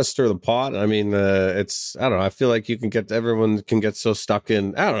mean, you got to stir the pot. I mean, I don't know. I feel like everyone can get so stuck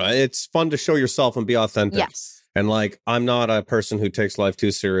in, I don't know. It's fun to show yourself and be authentic. Yes. And like, I'm not a person who takes life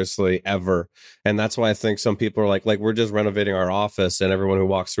too seriously ever. And that's why I think some people are like we're just renovating our office, and everyone who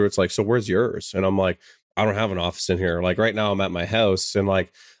walks through, it's like, so where's yours? And I'm like, I don't have an office in here. Like right now I'm at my house, and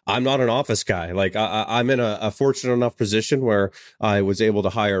like, I'm not an office guy. Like I'm in a fortunate enough position where I was able to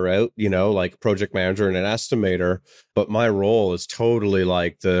hire out, like project manager and an estimator. But my role is totally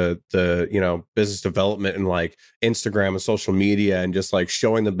like the business development and like Instagram and social media, and just like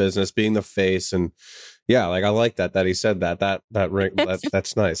showing the business, being the face. And yeah, like I like that he said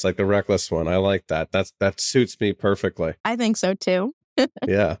that's nice. Like the reckless one. I like that. That suits me perfectly. I think so too.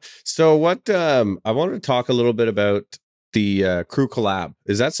 Yeah. So what I wanted to talk a little bit about the Crew collab.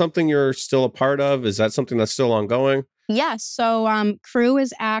 Is that something you're still a part of? Is that something that's still ongoing? Yes. So Crew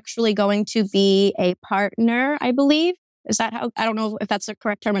is actually going to be a partner, I believe. Is that how? I don't know if that's the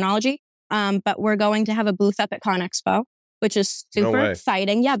correct terminology. But we're going to have a booth up at ConExpo, which is super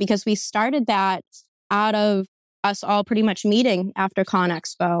exciting. Yeah, because we started that out of us all pretty much meeting after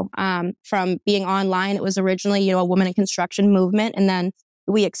ConExpo. From being online, it was originally, a women in construction movement. And then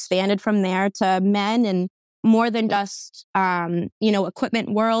we expanded from there to men and more than just,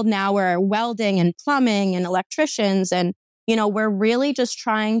 equipment world. Now we're welding and plumbing and electricians. And, we're really just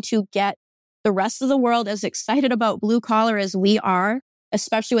trying to get the rest of the world as excited about blue collar as we are,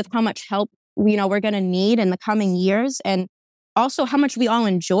 especially with how much help, we're going to need in the coming years. And also how much we all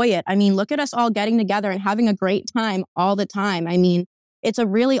enjoy it. I mean, look at us all getting together and having a great time all the time. I mean, it's a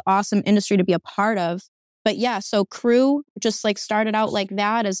really awesome industry to be a part of. But yeah, so Crew just like started out like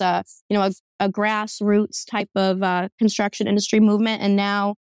that as a grassroots type of construction industry movement. And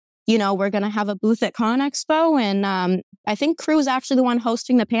now, we're going to have a booth at ConExpo. And I think Crew is actually the one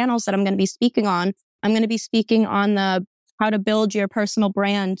hosting the panels that I'm going to be speaking on. I'm going to be speaking on the how to build your personal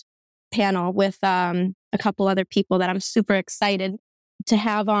brand panel with a couple other people that I'm super excited to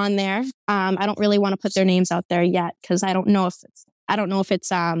have on there. I don't really want to put their names out there yet because I don't know if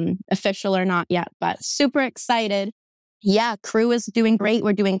it's official or not yet, but super excited. Yeah, Crew is doing great.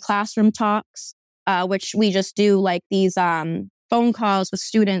 We're doing classroom talks, which we just do like these phone calls with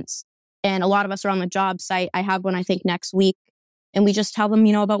students. And a lot of us are on the job site. I have one, I think, next week. And we just tell them,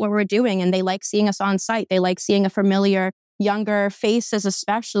 about what we're doing. And they like seeing us on site. They like seeing a familiar, younger faces,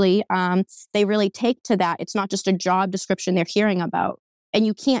 especially. They really take to that. It's not just a job description they're hearing about. And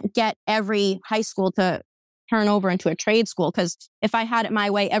you can't get every high school to turn over into a trade school. Because if I had it my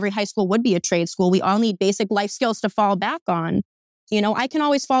way, every high school would be a trade school. We all need basic life skills to fall back on. I can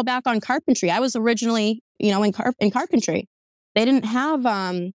always fall back on carpentry. I was originally, in carpentry. They didn't have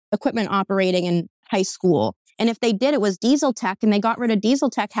equipment operating in high school. And if they did, it was diesel tech, and they got rid of diesel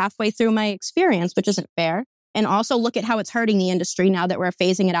tech halfway through my experience, which isn't fair. And also look at how it's hurting the industry now that we're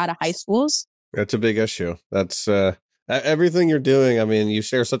phasing it out of high schools. That's a big issue. That's everything you're doing. I mean, you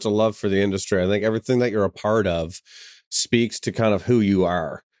share such a love for the industry. I think everything that you're a part of speaks to kind of who you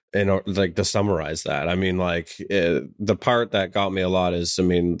are. And like to summarize that, I mean, like the part that got me a lot is,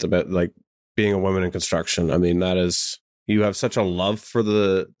 it's about like being a woman in construction. I mean, that is, you have such a love for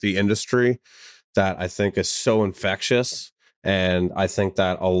the industry that I think is so infectious. And I think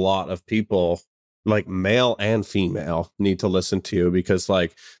that a lot of people, like male and female, need to listen to you, because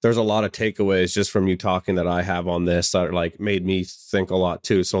like there's a lot of takeaways just from you talking that I have on this that like made me think a lot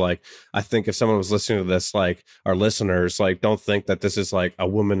too. So like I think if someone was listening to this, like our listeners, like don't think that this is like a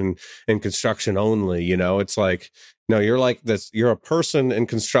woman in construction only, you know. It's like, no, you're like this, you're a person in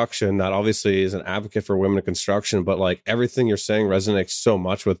construction that obviously is an advocate for women in construction, but like everything you're saying resonates so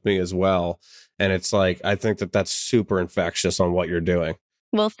much with me as well. And it's like, I think that that's super infectious on what you're doing.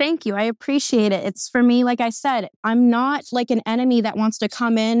 Well, thank you. I appreciate it. It's for me, like I said, I'm not like an enemy that wants to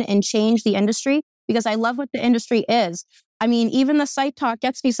come in and change the industry, because I love what the industry is. I mean, even the site talk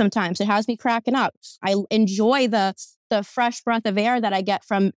gets me sometimes. It has me cracking up. I enjoy the fresh breath of air that I get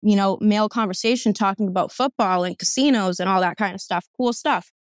from, you know, male conversation talking about football and casinos and all that kind of stuff. Cool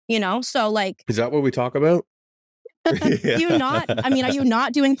stuff, you know? So like, is that what we talk about? Are you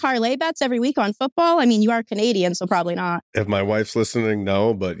not doing parlay bets every week on football? I mean, you are Canadian, so probably not. If my wife's listening,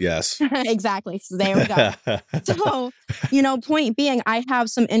 no, but yes. Exactly. So there we go. So, you know, point being, I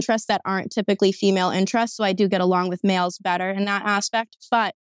have some interests that aren't typically female interests. So I do get along with males better in that aspect.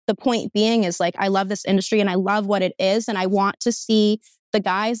 But the point being is like, I love this industry and I love what it is. And I want to see the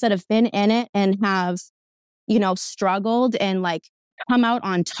guys that have been in it and have, you know, struggled and like come out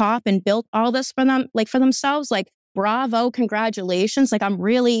on top and built all this for them, like for themselves, like, bravo, congratulations. Like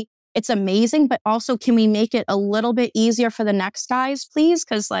it's amazing, but also can we make it a little bit easier for the next guys, please?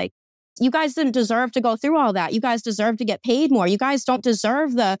 Because like, you guys didn't deserve to go through all that. You guys deserve to get paid more. You guys don't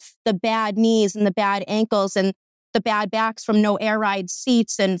deserve the bad knees and the bad ankles and the bad backs from no air ride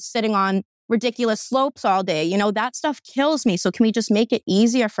seats and sitting on ridiculous slopes all day. You know, that stuff kills me. So can we just make it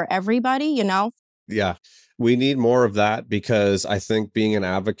easier for everybody, you know? Yeah. We need more of that, because I think being an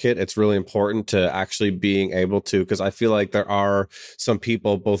advocate, it's really important to actually being able to, because I feel like there are some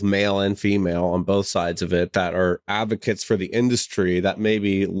people, both male and female on both sides of it, that are advocates for the industry that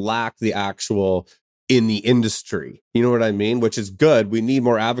maybe lack the actual in the industry. You know what I mean? Which is good. We need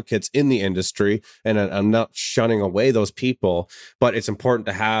more advocates in the industry, and I'm not shunning away those people, but it's important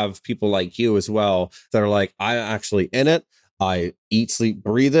to have people like you as well that are like, I'm actually in it. I eat, sleep,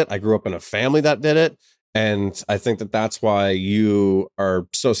 breathe it. I grew up in a family that did it. And I think that that's why you are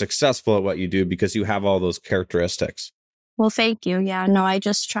so successful at what you do, because you have all those characteristics. Well, thank you. Yeah, no, I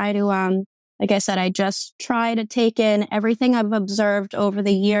just try to, like I said, I just try to take in everything I've observed over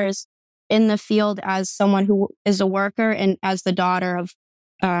the years in the field as someone who is a worker and as the daughter of,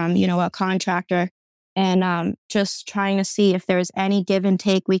 you know, a contractor, and just trying to see if there's any give and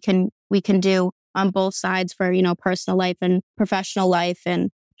take we can do on both sides for, you know, personal life and professional life,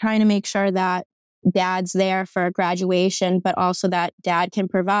 and trying to make sure that dad's there for graduation, but also that dad can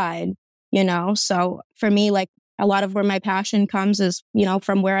provide, you know? So for me, like a lot of where my passion comes is, you know,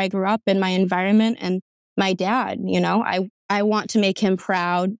 from where I grew up in my environment and my dad, you know, I want to make him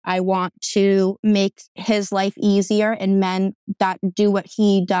proud. I want to make his life easier, and men that do what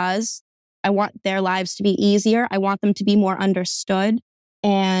he does, I want their lives to be easier. I want them to be more understood,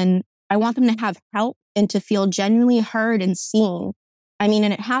 and I want them to have help and to feel genuinely heard and seen. I mean,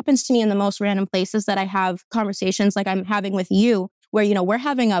 and it happens to me in the most random places that I have conversations like I'm having with you, where, you know, we're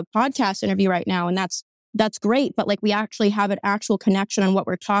having a podcast interview right now, and that's great. But like, we actually have an actual connection on what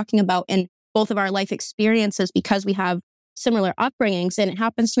we're talking about in both of our life experiences, because we have similar upbringings. And it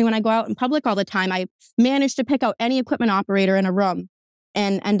happens to me when I go out in public all the time. I manage to pick out any equipment operator in a room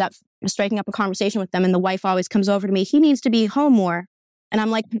and end up striking up a conversation with them. And the wife always comes over to me, he needs to be home more. And I'm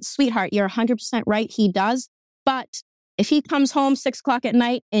like, sweetheart, you're 100% right. He does. But if he comes home 6 o'clock at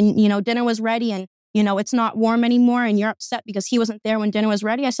night and, you know, dinner was ready and, you know, it's not warm anymore and you're upset because he wasn't there when dinner was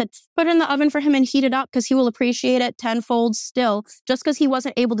ready, I said, put it in the oven for him and heat it up, because he will appreciate it tenfold still. Just because he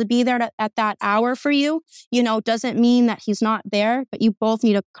wasn't able to be there at that hour for you, you know, doesn't mean that he's not there, but you both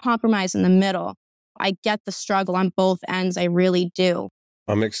need to compromise in the middle. I get the struggle on both ends. I really do.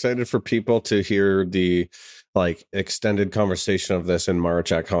 I'm excited for people to hear the like extended conversation of this in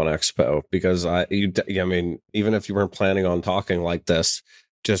March at ConExpo, because I mean, even if you weren't planning on talking like this,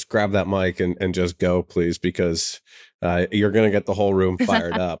 just grab that mic and just go, please, because you're going to get the whole room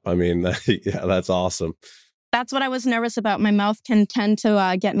fired up. I mean, yeah, that's awesome. That's what I was nervous about. My mouth can tend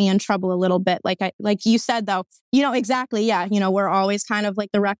to get me in trouble a little bit. Like you said, though, you know, exactly. Yeah. You know, we're always kind of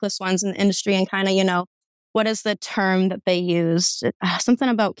like the reckless ones in the industry, and kind of, you know, what is the term that they used? Something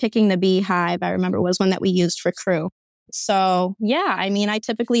about kicking the beehive, I remember, was one that we used for crew. So yeah, I mean, I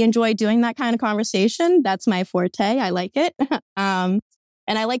typically enjoy doing that kind of conversation. That's my forte. I like it.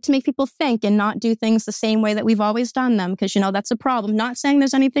 And I like to make people think and not do things the same way that we've always done them, because, you know, that's a problem. Not saying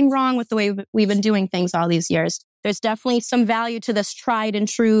there's anything wrong with the way we've been doing things all these years. There's definitely some value to this tried and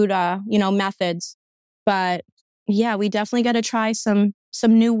true, you know, methods. But yeah, we definitely got to try some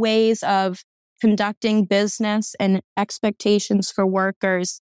new ways of conducting business and expectations for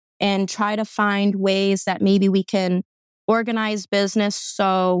workers, and try to find ways that maybe we can organize business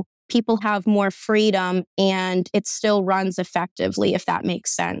so people have more freedom and it still runs effectively, if that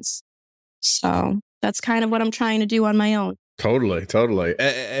makes sense. So that's kind of what I'm trying to do on my own. Totally.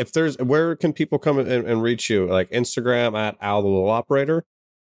 If there's, where can people come and reach you? Like Instagram at Al the Little Operator?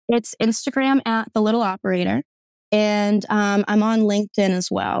 It's Instagram at The Little Operator. And I'm on LinkedIn as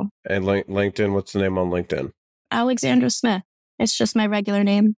well. And LinkedIn, what's the name on LinkedIn? Alexandra Smith. It's just my regular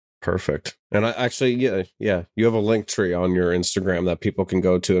name. Perfect. And I actually, yeah, you have a link tree on your Instagram that people can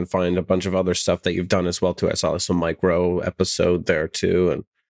go to and find a bunch of other stuff that you've done as well too. I saw some micro episode there too. And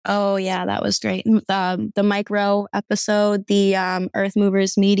oh yeah, that was great. The micro episode, the Earth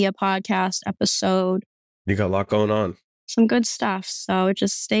Movers Media podcast episode. You got a lot going on. Some good stuff. So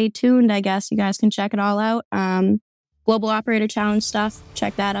just stay tuned, I guess. You guys can check it all out. Global Operator Challenge stuff.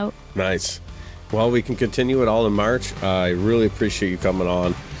 Check that out. Nice. Well, we can continue it all in March. I really appreciate you coming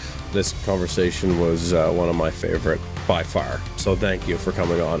on. This conversation was one of my favorite by far. So thank you for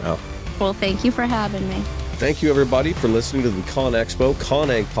coming on, Al. Well, thank you for having me. Thank you, everybody, for listening to the ConExpo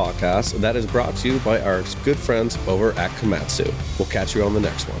ConAg podcast that is brought to you by our good friends over at Komatsu. We'll catch you on the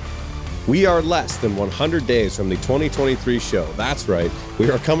next one. We are less than 100 days from the 2023 show. That's right. We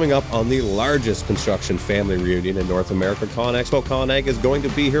are coming up on the largest construction family reunion in North America. ConExpo ConAg is going to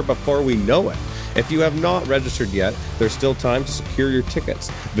be here before we know it. If you have not registered yet, there's still time to secure your tickets.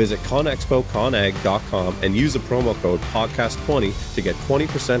 Visit conexpoconag.com and use the promo code podcast20 to get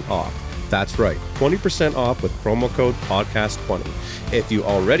 20% off. That's right, 20% off with promo code podcast20. If you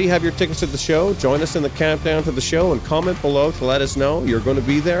already have your tickets to the show, join us in the countdown to the show and comment below to let us know you're going to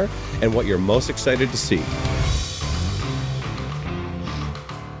be there and what you're most excited to see.